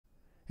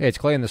Hey, it's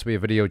Clay, and this will be a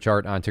video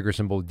chart on ticker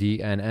symbol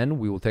DNN.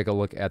 We will take a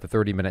look at the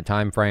 30-minute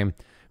time frame.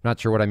 I'm not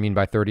sure what I mean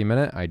by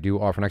 30-minute. I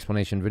do offer an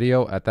explanation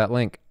video at that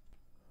link.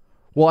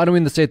 Well, I don't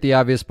mean to state the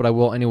obvious, but I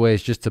will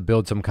anyways, just to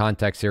build some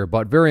context here.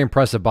 But very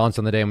impressive bounce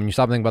on the day. When you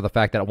stop thinking about the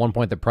fact that at one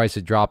point the price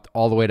had dropped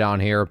all the way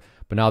down here,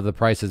 but now the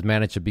price has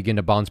managed to begin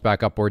to bounce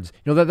back upwards.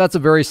 You know, that's a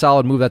very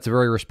solid move. That's a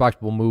very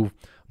respectable move.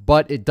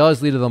 But it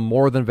does lead to the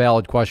more than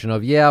valid question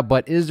of, yeah,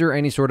 but is there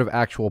any sort of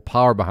actual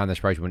power behind this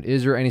price movement?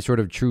 Is there any sort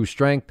of true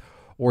strength?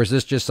 Or is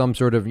this just some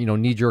sort of,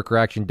 knee-jerk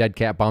reaction, dead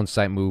cat bounce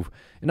type move?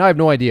 And I have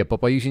no idea,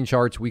 but by using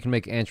charts, we can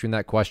make answering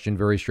that question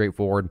very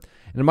straightforward.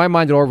 And in my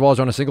mind, it all revolves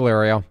on a single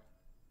area.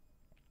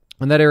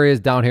 And that area is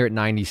down here at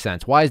 90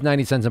 cents. Why is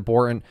 90 cents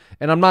important?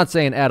 And I'm not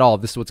saying at all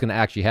this is what's going to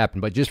actually happen,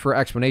 but just for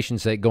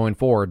explanation's sake going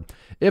forward,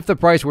 if the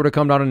price were to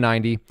come down to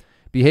 90,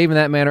 behave in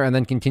that manner, and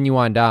then continue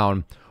on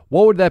down,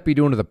 what would that be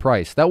doing to the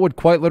price? That would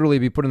quite literally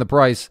be putting the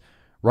price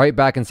right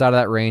back inside of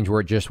that range where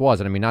it just was.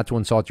 And I mean, not to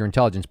insult your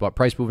intelligence, but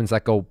price movements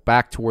that go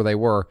back to where they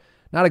were,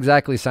 not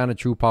exactly a sign of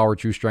true power,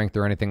 true strength,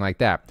 or anything like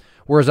that.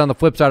 Whereas on the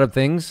flip side of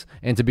things,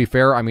 and to be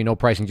fair, I mean, no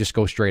pricing just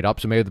goes straight up.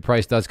 So maybe the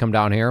price does come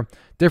down here.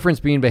 Difference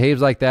being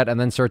behaves like that and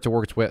then starts to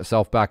work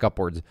itself back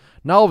upwards.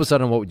 Now, all of a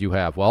sudden, what would you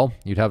have? Well,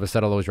 you'd have a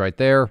set of lows right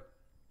there.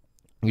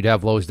 You'd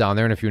have lows down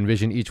there. And if you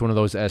envision each one of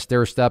those as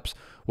stair steps,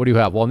 what do you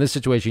have? Well, in this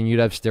situation,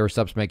 you'd have stair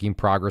steps making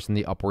progress in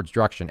the upwards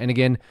direction. And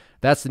again,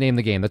 that's the name of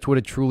the game. That's what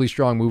a truly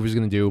strong move is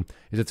going to do,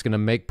 is it's going to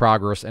make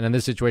progress. And in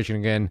this situation,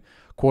 again,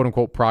 quote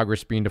unquote,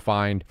 progress being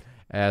defined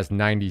as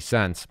 90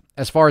 cents.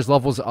 As far as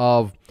levels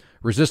of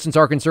resistance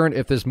are concerned,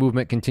 if this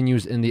movement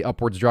continues in the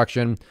upwards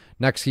direction,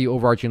 next key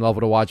overarching level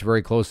to watch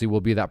very closely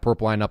will be that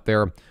purple line up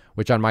there,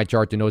 which on my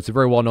chart denotes the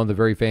very well-known, the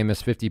very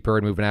famous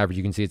 50-period moving average.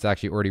 You can see it's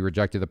actually already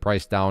rejected the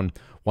price down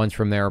once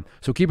from there.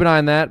 So keep an eye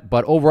on that.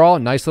 But overall,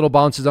 nice little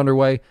bounces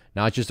underway.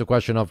 Now it's just a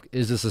question of,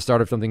 is this the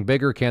start of something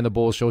bigger? Can the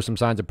bulls show some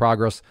signs of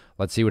progress?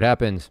 Let's see what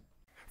happens.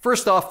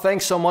 First off,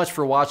 thanks so much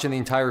for watching the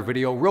entire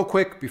video. Real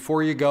quick,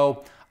 before you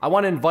go, I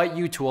want to invite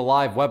you to a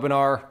live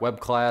webinar, web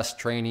class,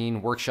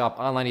 training, workshop,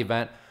 online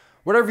event,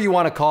 whatever you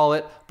want to call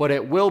it, but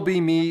it will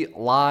be me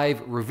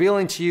live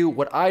revealing to you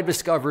what I've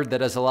discovered that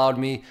has allowed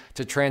me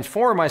to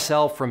transform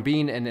myself from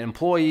being an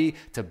employee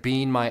to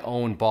being my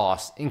own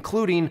boss,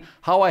 including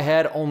how I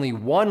had only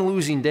one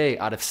losing day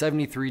out of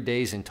 73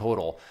 days in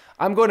total.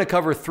 I'm going to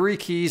cover 3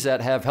 keys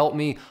that have helped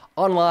me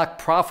unlock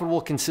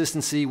profitable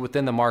consistency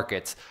within the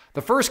markets.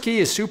 The first key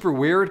is super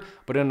weird,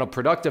 but in a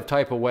productive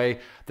type of way.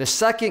 The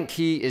second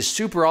key is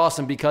super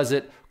awesome because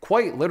it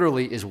quite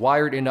literally is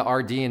wired into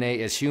our DNA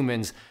as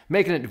humans,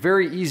 making it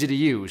very easy to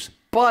use.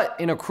 But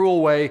in a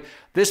cruel way,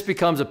 this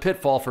becomes a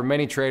pitfall for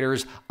many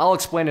traders. I'll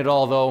explain it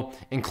all though,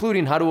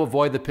 including how to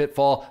avoid the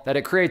pitfall that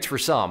it creates for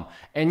some.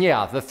 And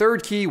yeah, the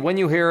third key, when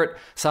you hear it,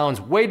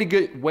 sounds way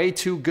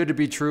too good to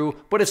be true,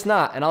 but it's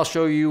not, and I'll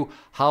show you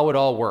how it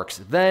all works.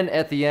 Then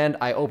at the end,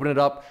 I open it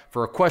up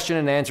for a question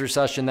and answer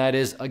session that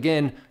is,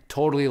 again,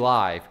 totally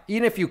live.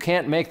 Even if you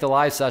can't make the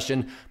live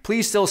session,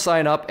 please still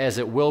sign up as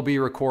it will be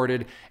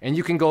recorded, and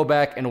you can go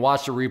back and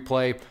watch the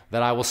replay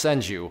that I will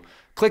send you.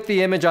 Click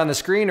the image on the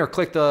screen or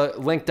click the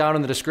link down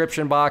in the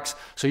description box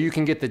so you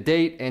can get the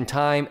date and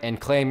time and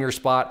claim your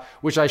spot,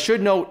 which I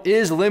should note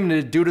is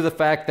limited due to the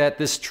fact that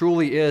this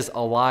truly is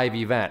a live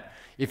event.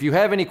 If you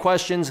have any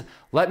questions,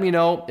 let me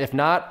know. If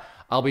not,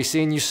 I'll be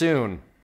seeing you soon.